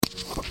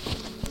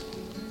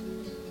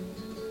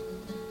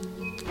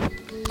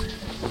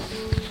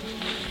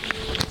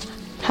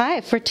Hi,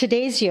 for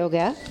today's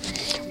yoga,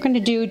 we're going to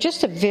do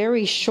just a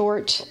very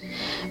short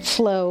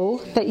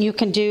flow that you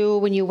can do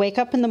when you wake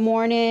up in the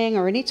morning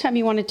or anytime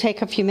you want to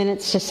take a few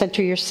minutes to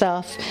center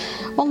yourself.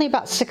 Only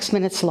about 6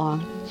 minutes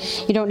long.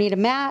 You don't need a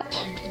mat,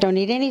 don't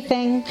need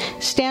anything.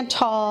 Stand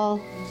tall,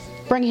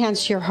 bring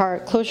hands to your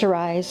heart, close your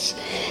eyes,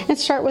 and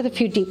start with a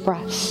few deep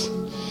breaths.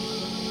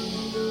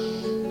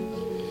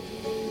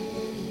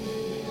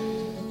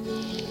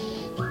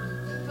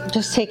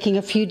 Just taking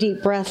a few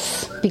deep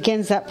breaths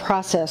begins that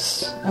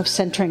process of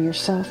centering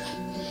yourself.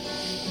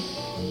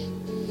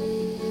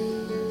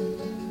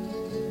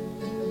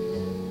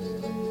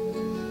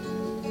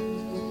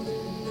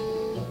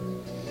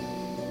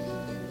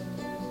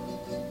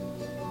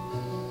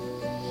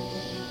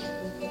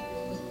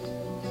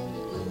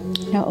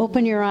 Now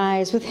open your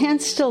eyes with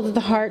hands still to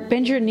the heart,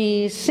 bend your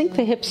knees, sink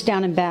the hips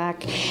down and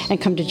back, and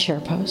come to chair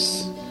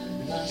pose.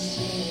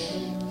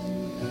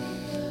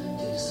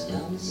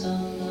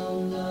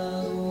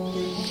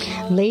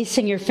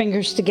 Lacing your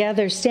fingers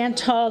together, stand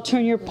tall,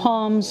 turn your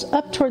palms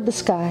up toward the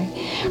sky,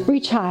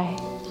 reach high.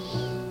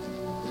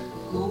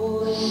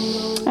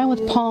 And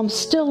with palms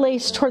still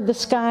laced toward the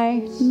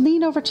sky,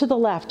 lean over to the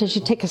left as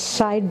you take a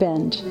side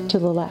bend to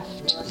the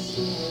left.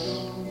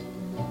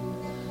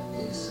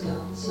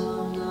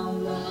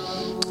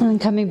 And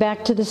coming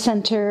back to the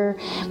center,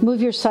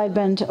 move your side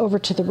bend over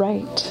to the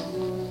right.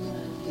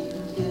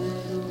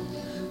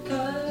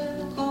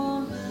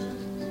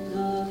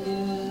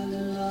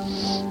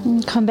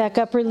 Come back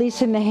up,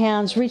 releasing the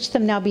hands. Reach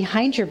them now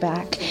behind your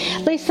back.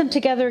 Lace them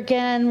together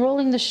again,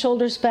 rolling the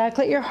shoulders back.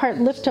 Let your heart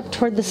lift up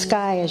toward the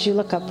sky as you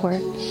look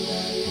upward.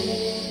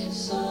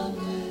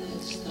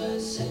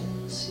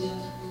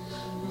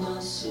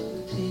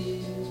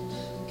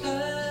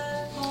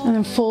 And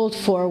then fold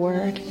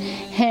forward,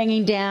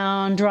 hanging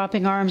down,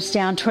 dropping arms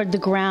down toward the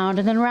ground,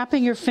 and then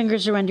wrapping your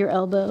fingers around your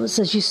elbows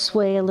as you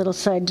sway a little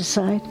side to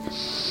side.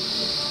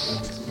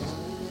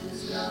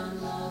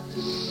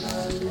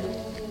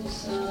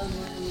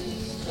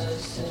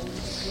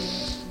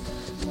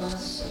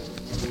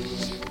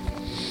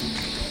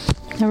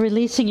 Now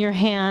releasing your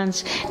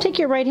hands, take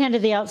your right hand to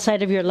the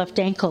outside of your left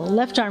ankle.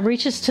 Left arm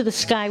reaches to the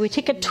sky. We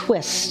take a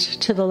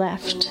twist to the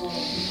left.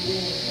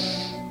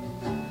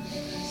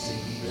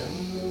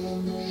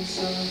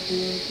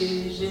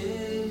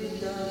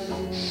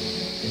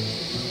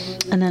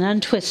 And then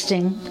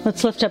untwisting.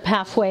 Let's lift up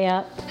halfway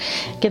up.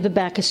 Give the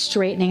back a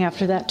straightening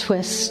after that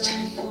twist.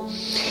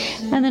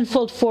 And then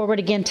fold forward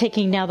again,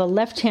 taking now the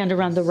left hand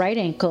around the right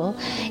ankle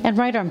and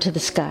right arm to the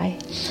sky.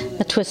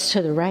 A twist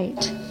to the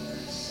right.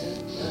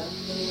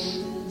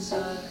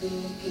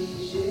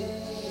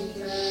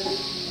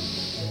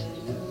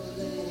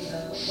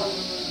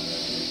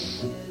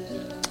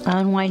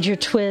 Unwind your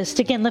twist.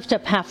 Again, lift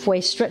up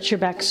halfway, stretch your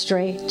back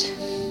straight.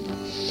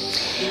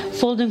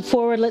 Folding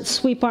forward, let's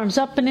sweep arms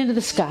up and into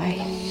the sky.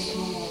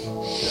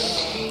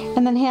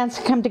 And then hands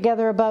come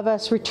together above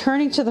us,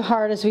 returning to the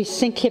heart as we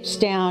sink hips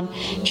down,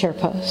 chair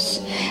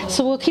pose.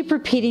 So we'll keep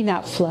repeating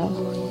that flow.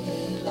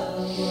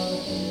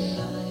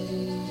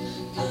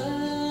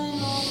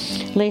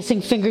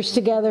 Lacing fingers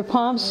together,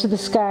 palms to the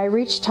sky,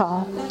 reach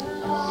tall.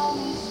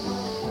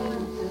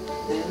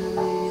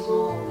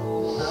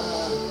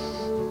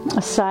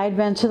 A side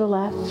bend to the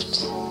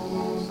left.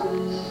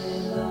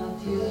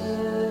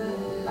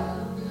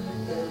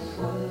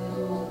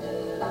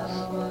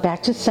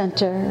 Back to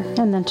center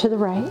and then to the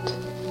right.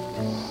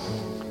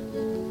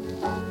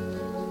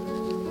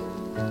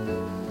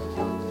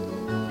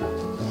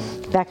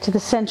 Back to the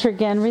center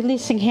again,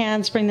 releasing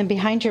hands, bring them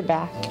behind your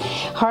back.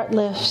 Heart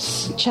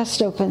lifts,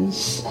 chest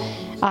opens,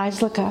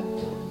 eyes look up.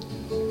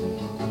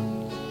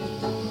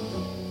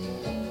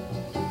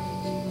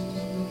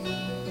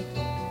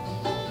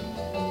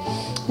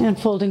 And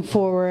folding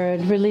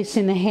forward,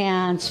 releasing the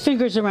hands,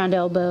 fingers around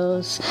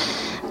elbows,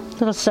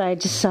 little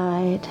side to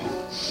side.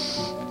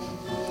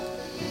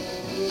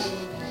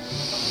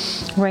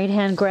 Right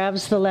hand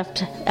grabs the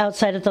left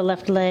outside of the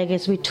left leg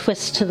as we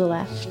twist to the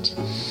left.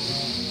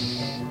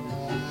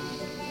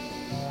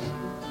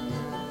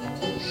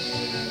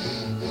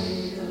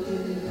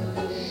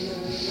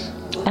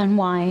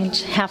 Unwind,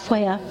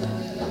 halfway up.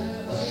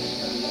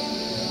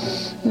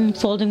 And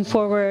folding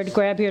forward,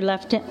 grab your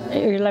left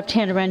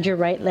hand around your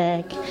right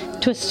leg.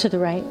 Twist to the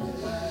right.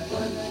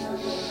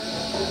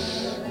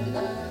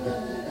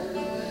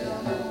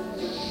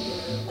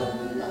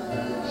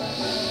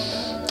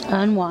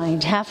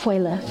 Unwind, halfway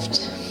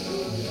lift.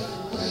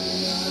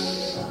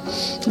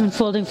 And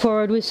folding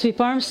forward, we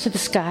sweep arms to the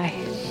sky.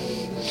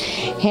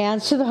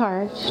 Hands to the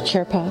heart,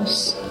 chair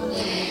pose.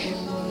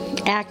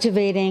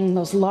 Activating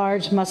those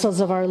large muscles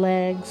of our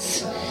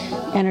legs,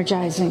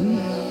 energizing.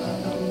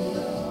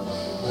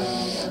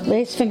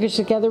 Lace fingers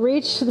together,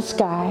 reach to the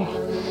sky,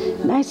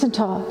 nice and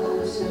tall.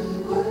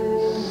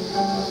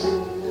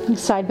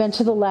 Side bend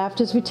to the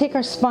left as we take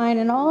our spine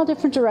in all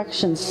different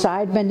directions.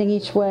 Side bending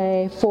each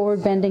way,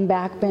 forward bending,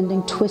 back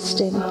bending,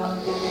 twisting.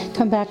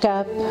 Come back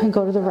up and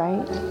go to the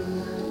right.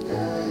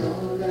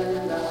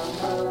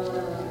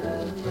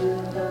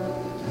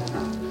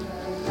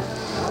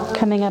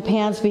 Coming up,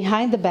 hands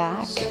behind the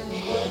back,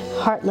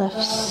 heart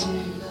lifts.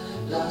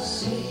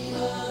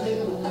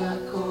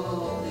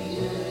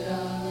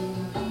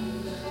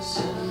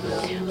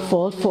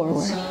 Fold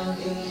forward.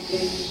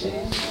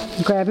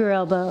 Grab your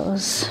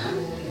elbows.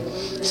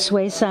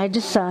 Sway side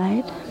to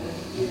side.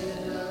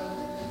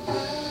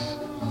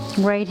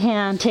 Right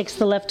hand takes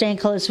the left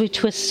ankle as we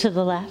twist to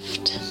the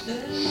left.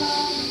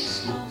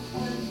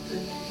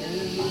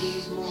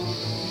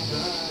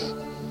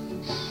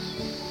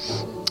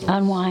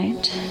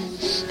 Unwind.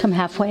 Come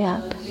halfway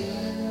up.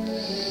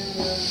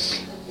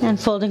 And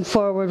folding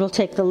forward, we'll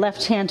take the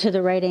left hand to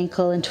the right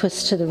ankle and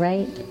twist to the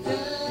right.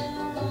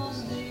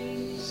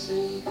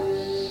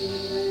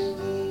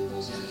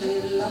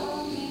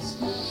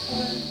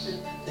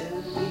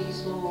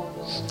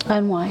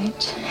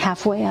 Unwind.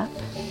 Halfway up.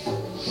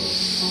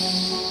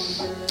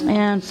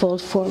 And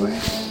fold forward.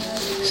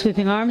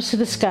 Sweeping arms to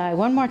the sky.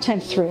 One more time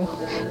through.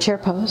 Chair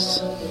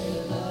pose.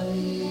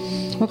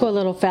 We'll go a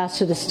little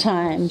faster this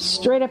time.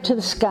 Straight up to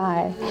the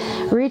sky.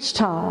 Reach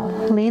tall.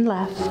 Lean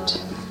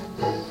left.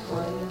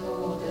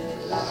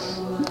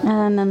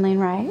 And then lean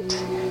right.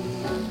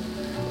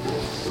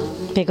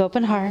 Big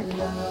open heart.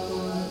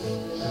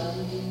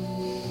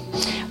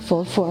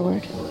 Fold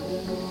forward.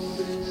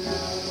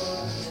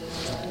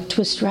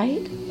 Twist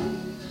right.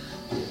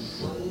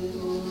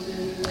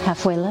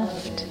 Halfway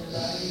left.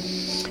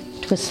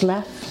 Twist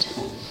left.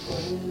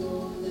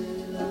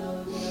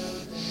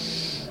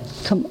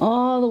 Come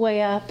all the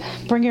way up.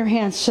 Bring your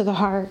hands to the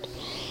heart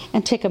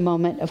and take a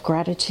moment of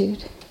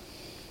gratitude.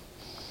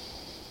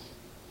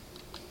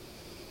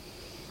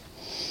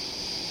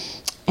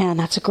 And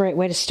that's a great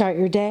way to start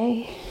your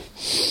day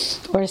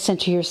or to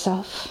center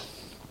yourself.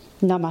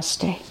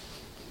 Namaste.